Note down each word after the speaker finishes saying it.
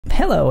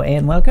Hello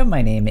and welcome,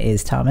 my name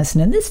is Thomas,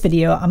 and in this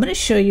video I'm going to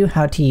show you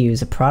how to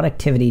use a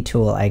productivity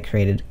tool I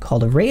created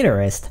called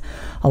Radar.ist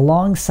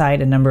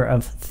alongside a number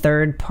of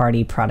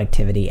third-party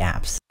productivity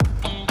apps.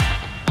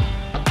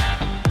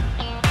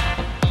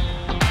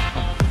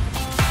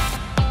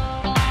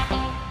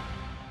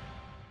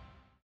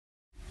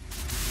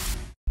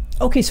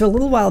 Okay, so a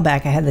little while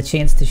back I had the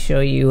chance to show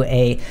you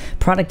a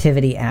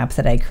productivity app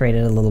that I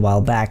created a little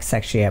while back. It's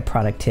actually a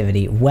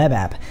productivity web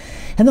app.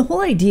 And the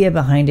whole idea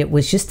behind it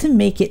was just to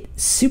make it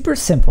super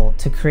simple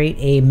to create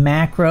a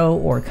macro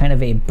or kind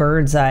of a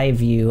bird's eye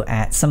view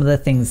at some of the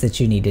things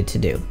that you needed to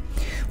do.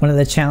 One of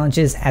the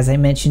challenges, as I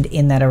mentioned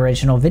in that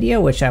original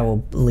video, which I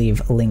will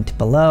leave linked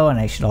below, and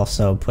I should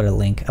also put a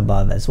link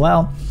above as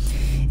well,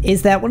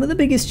 is that one of the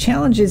biggest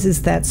challenges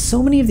is that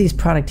so many of these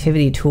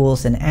productivity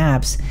tools and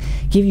apps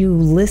give you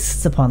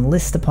lists upon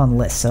list upon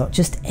list. So it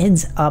just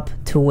ends up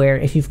to where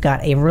if you've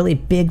got a really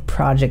big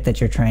project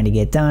that you're trying to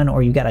get done,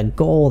 or you've got a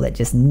goal that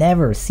just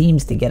never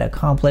seems to get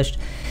accomplished,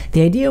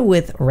 the idea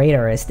with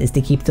Radar.ist is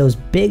to keep those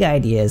big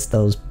ideas,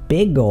 those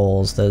big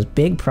goals, those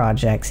big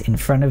projects in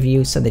front of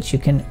you so that you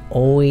can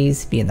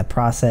always be in the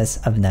process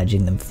of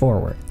nudging them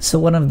forward. So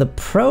one of the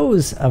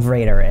pros of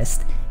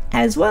Radar.ist,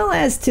 as well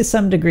as to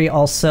some degree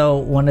also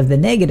one of the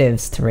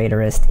negatives to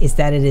Radar.ist, is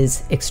that it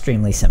is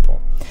extremely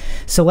simple.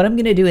 So what I'm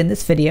going to do in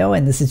this video,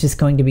 and this is just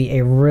going to be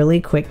a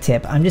really quick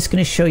tip, I'm just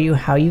going to show you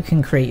how you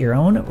can create your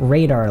own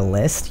radar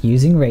list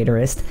using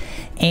Radar.ist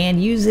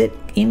and use it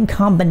in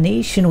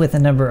combination with a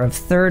number of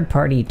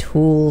third-party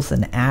tools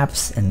and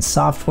apps and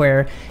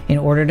software in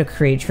order to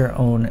create your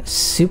own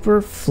super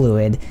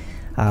fluid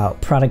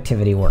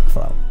productivity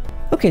workflow.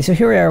 Okay, so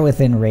here we are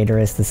within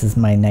Radar.ist. This is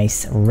my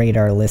nice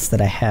radar list that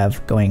I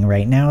have going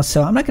right now.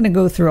 So I'm not going to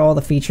go through all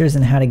the features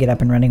and how to get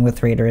up and running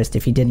with Radar.ist.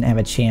 If you didn't have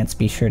a chance,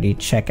 be sure to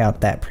check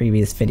out that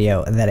previous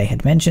video that I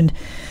had mentioned.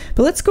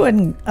 But let's go ahead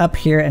and up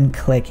here and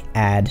click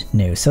Add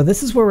New. So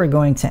this is where we're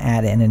going to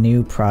add in a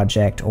new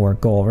project or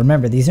goal.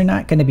 Remember, these are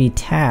not going to be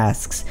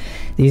tasks.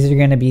 These are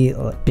going to be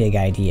big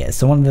ideas.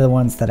 So one of the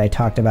ones that I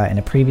talked about in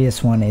a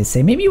previous one is,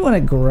 say, maybe you want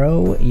to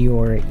grow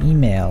your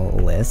email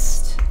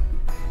list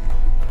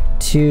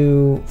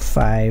to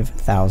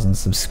 5,000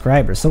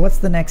 subscribers. So what's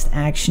the next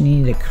action?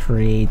 You need to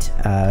create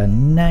a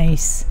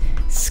nice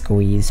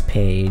squeeze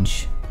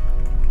page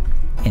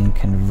in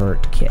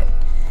ConvertKit,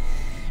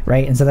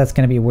 right? And so that's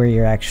going to be where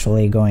you're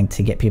actually going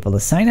to get people to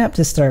sign up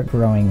to start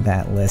growing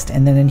that list.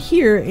 And then in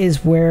here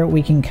is where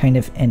we can kind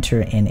of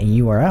enter in a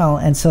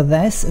URL. And so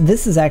this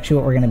is actually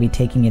what we're going to be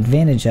taking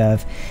advantage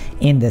of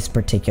in this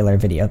particular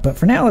video. But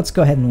for now, let's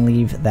go ahead and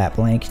leave that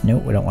blank.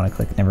 Nope, we don't want to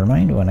click, never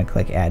mind. We want to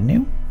click Add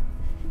New.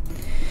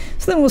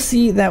 So then we'll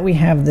see that we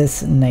have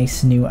this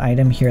nice new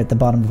item here at the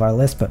bottom of our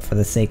list, but for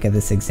the sake of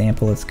this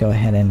example, let's go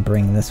ahead and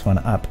bring this one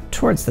up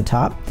towards the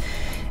top.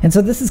 And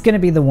so this is going to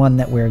be the one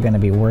that we're going to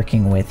be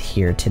working with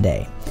here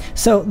today.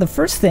 So the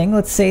first thing,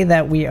 let's say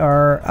that we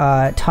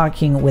are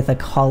talking with a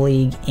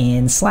colleague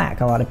in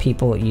Slack. A lot of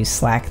people use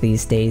Slack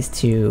these days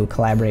to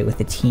collaborate with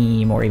a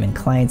team or even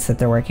clients that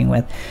they're working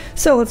with.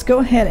 So let's go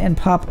ahead and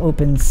pop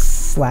open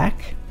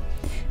Slack.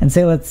 And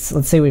say let's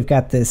say we've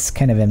got this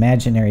kind of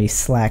imaginary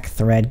Slack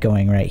thread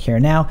going right here.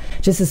 Now,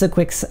 just as a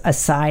quick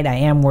aside, I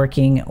am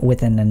working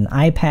within an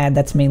iPad.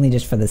 That's mainly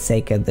just for the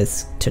sake of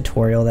this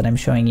tutorial that I'm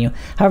showing you.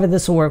 However,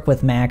 this will work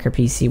with Mac or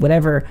PC,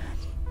 whatever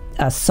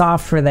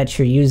software that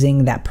you're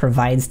using that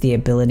provides the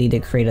ability to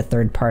create a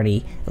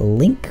third-party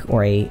link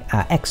or a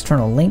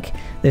external link.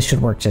 This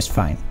should work just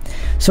fine.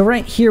 So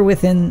right here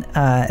within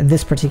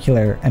this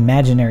particular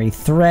imaginary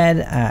thread,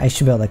 I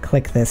should be able to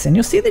click this, and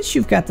you'll see that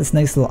you've got this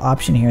nice little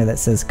option here that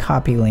says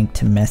copy link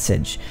to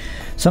message.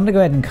 So I'm gonna go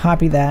ahead and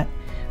copy that.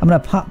 I'm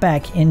gonna pop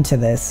back into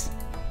this,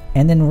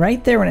 and then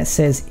right there when it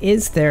says,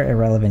 is there a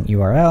relevant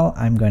URL,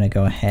 I'm going to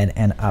go ahead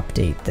and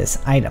update this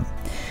item.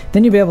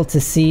 Then you'll be able to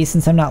see,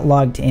 since I'm not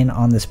logged in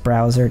on this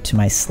browser to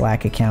my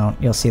Slack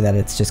account, you'll see that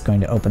it's just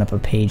going to open up a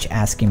page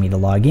asking me to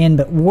log in.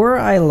 But were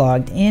I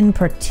logged in,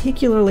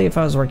 particularly if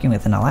I was working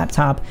with a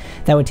laptop,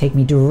 that would take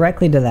me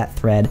directly to that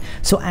thread.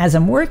 So as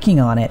I'm working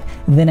on it,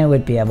 then I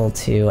would be able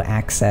to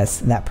access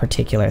that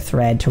particular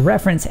thread to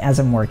reference as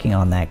I'm working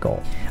on that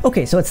goal.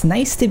 Okay, so it's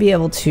nice to be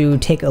able to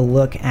take a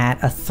look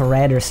at a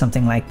thread or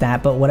something like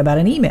that, but what about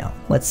an email?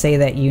 Let's say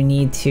that you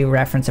need to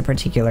reference a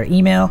particular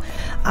email.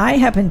 I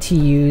happen to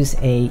use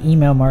a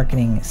email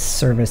marketing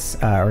service,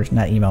 or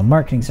not email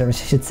marketing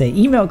service, I should say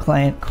email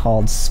client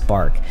called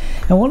Spark.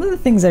 And one of the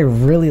things I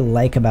really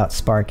like about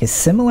Spark is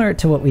similar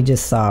to what we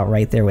just saw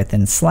right there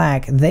within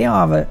Slack. They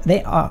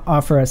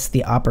offer us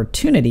the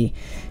opportunity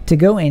to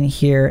go in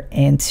here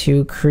and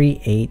to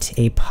create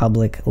a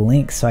public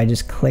link. So I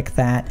just click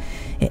that.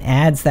 It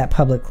adds that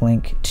public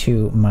link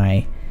to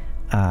my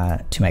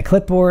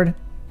clipboard.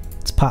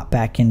 Let's pop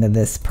back into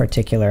this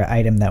particular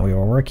item that we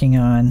were working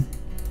on.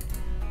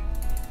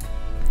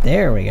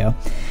 There we go.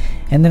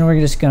 And then we're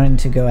just going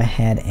to go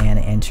ahead and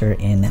enter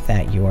in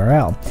that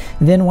URL.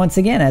 Then once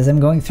again, as I'm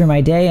going through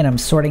my day and I'm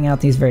sorting out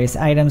these various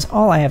items,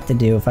 all I have to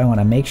do, if I want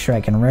to make sure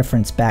I can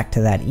reference back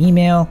to that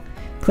email,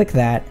 click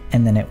that,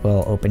 and then it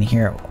will open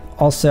here.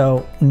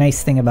 Also,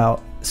 nice thing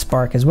about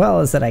Spark as well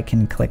is that I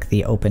can click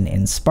the Open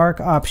in Spark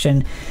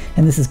option,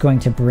 and this is going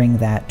to bring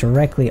that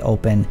directly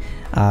open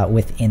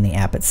within the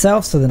app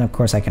itself. So then of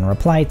course I can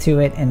reply to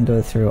it and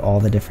go through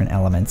all the different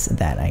elements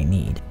that I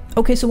need.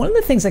 Okay, so one of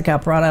the things that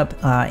got brought up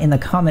in the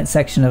comment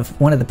section of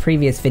one of the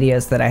previous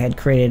videos that I had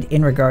created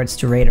in regards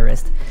to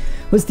Radar.ist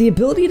was the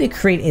ability to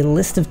create a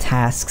list of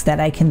tasks that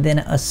I can then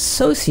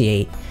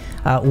associate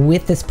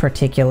with this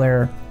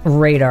particular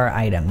radar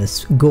item,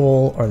 this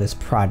goal or this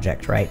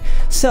project, right?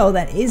 So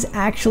that is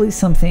actually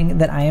something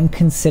that I am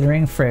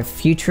considering for a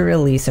future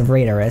release of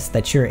Radar.ist,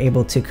 that you're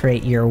able to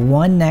create your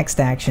one next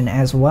action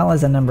as well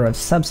as a number of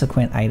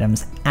subsequent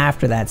items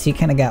after that. So you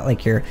kind of got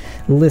like your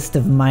list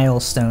of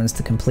milestones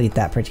to complete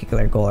that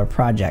particular goal or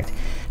project.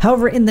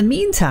 However, in the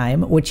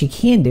meantime, what you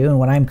can do, and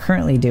what I'm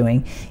currently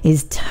doing,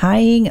 is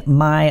tying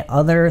my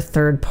other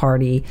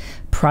third-party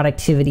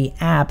productivity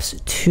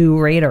apps to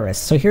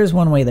Radar.ist. So here's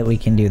one way that we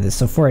can do this.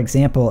 So for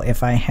example,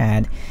 if I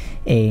had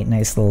a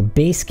nice little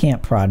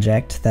Basecamp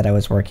project that I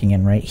was working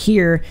in right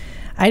here,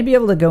 I'd be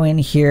able to go in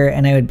here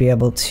and I would be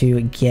able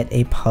to get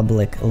a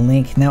public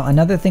link. Now,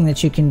 another thing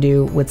that you can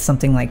do with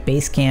something like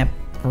Basecamp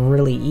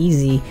really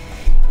easy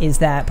is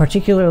that,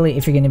 particularly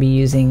if you're going to be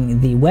using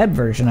the web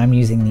version, I'm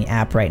using the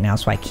app right now,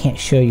 so I can't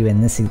show you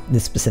in this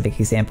specific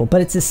example,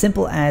 but it's as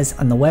simple as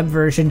on the web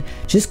version,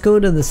 just go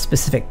to the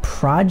specific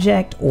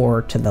project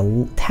or to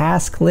the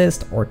task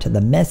list or to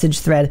the message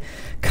thread,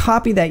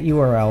 copy that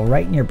URL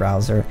right in your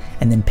browser,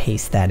 and then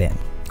paste that in.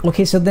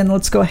 Okay, so then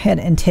let's go ahead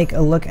and take a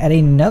look at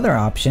another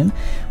option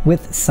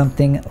with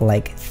something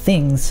like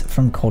things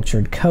from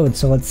Cultured Code.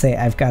 So let's say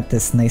I've got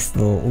this nice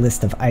little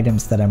list of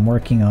items that I'm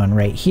working on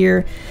right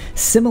here.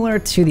 Similar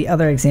to the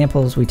other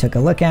examples we took a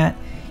look at,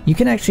 you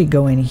can actually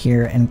go in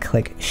here and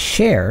click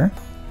share,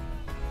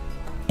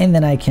 and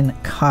then I can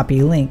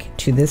copy link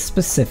to this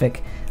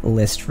specific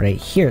list right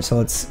here. So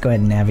let's go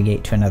ahead and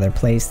navigate to another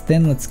place.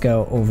 Then let's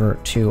go over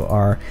to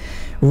our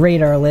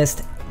radar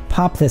list,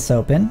 pop this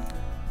open,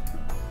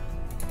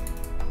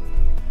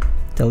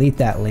 delete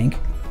that link.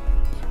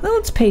 Now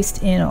let's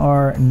paste in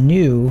our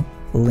new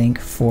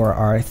link for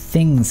our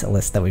things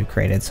list that we've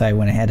created. So I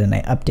went ahead and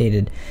I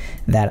updated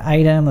that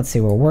item. Let's say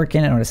we're working,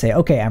 and I'm going to say,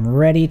 okay, I'm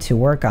ready to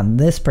work on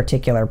this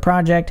particular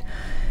project.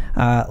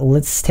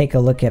 Let's take a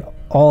look at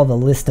all the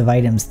list of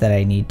items that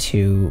I need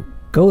to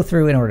go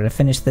through in order to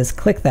finish this.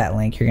 Click that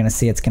link. You're going to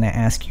see it's going to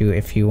ask you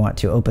if you want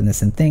to open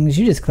this in things.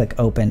 You just click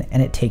open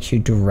and it takes you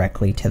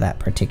directly to that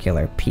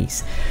particular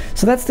piece.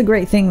 So that's the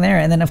great thing there.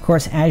 And then of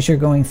course, as you're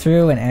going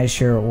through and as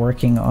you're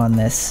working on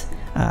this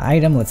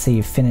item, let's say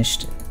you've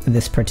finished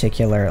this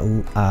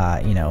particular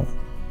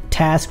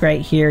task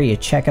right here, you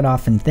check it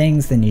off in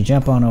things, then you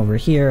jump on over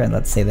here, and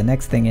let's say the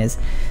next thing is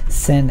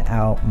send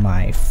out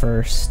my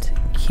first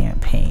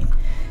campaign.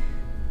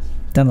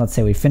 Then let's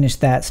say we finished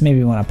that, so maybe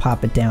we want to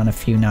pop it down a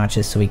few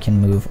notches so we can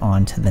move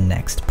on to the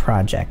next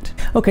project.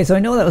 Okay, so I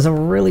know that was a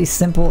really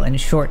simple and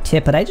short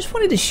tip, but I just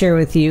wanted to share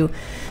with you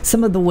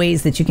some of the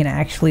ways that you can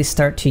actually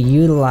start to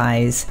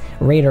utilize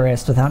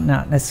Radar.ist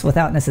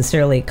without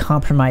necessarily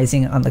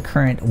compromising on the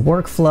current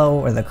workflow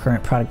or the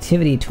current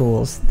productivity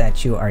tools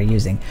that you are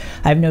using.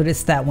 I've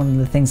noticed that one of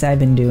the things I've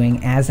been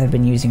doing as I've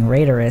been using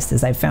Radar.ist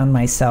is I found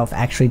myself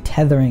actually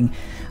tethering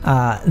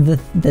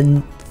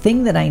the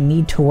thing that I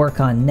need to work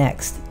on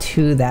next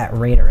to that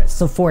Radar.ist.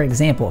 So for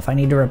example, if I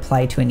need to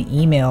reply to an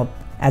email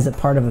as a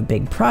part of a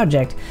big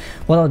project,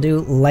 what I'll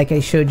do, like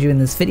I showed you in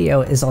this video,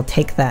 is I'll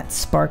take that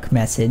Spark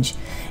message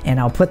and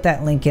I'll put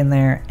that link in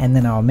there, and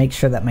then I'll make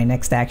sure that my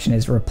next action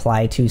is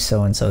reply to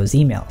so-and-so's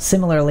email.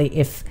 Similarly,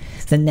 if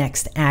the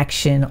next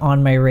action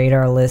on my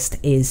radar list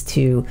is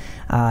to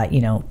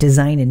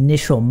design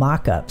initial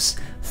mock-ups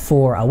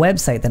for a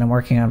website that I'm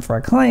working on for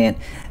a client,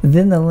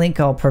 then the link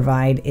I'll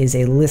provide is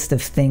a list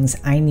of things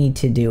I need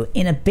to do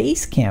in a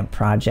Basecamp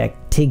project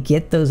to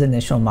get those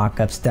initial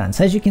mock-ups done.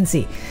 So as you can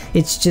see,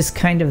 it's just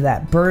kind of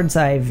that bird's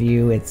eye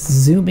view. It's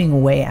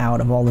zooming way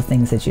out of all the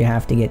things that you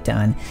have to get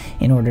done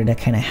in order to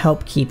kind of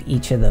help keep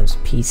each of those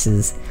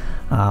pieces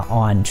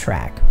on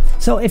track.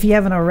 So if you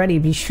haven't already,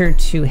 be sure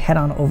to head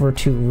on over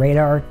to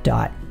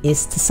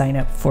Radar.ist to sign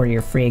up for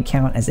your free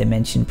account. As I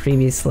mentioned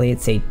previously,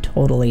 it's a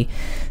totally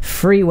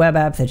free web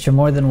app that you're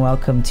more than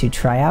welcome to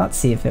try out,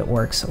 see if it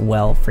works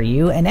well for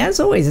you. And as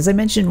always, as I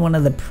mentioned in one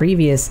of the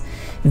previous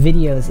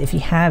videos, if you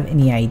have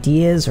any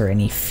ideas or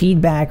any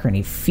feedback or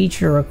any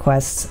feature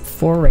requests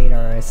for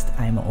Radar.ist,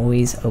 I'm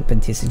always open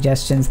to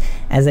suggestions.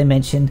 As I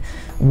mentioned,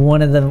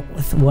 one of the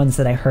ones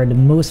that I heard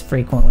most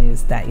frequently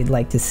is that you'd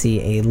like to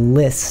see a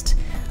list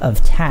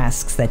of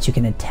tasks that you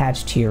can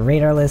attach to your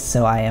radar list.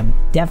 So I am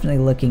definitely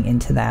looking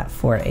into that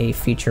for a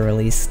future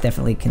release,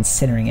 definitely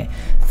considering it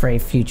for a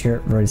future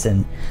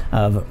version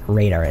of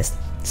Radar.ist.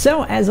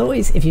 So as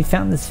always, if you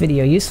found this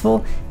video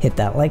useful, hit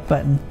that like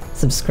button,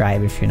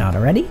 subscribe if you're not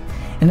already,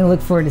 and I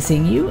look forward to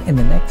seeing you in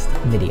the next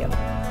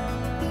video.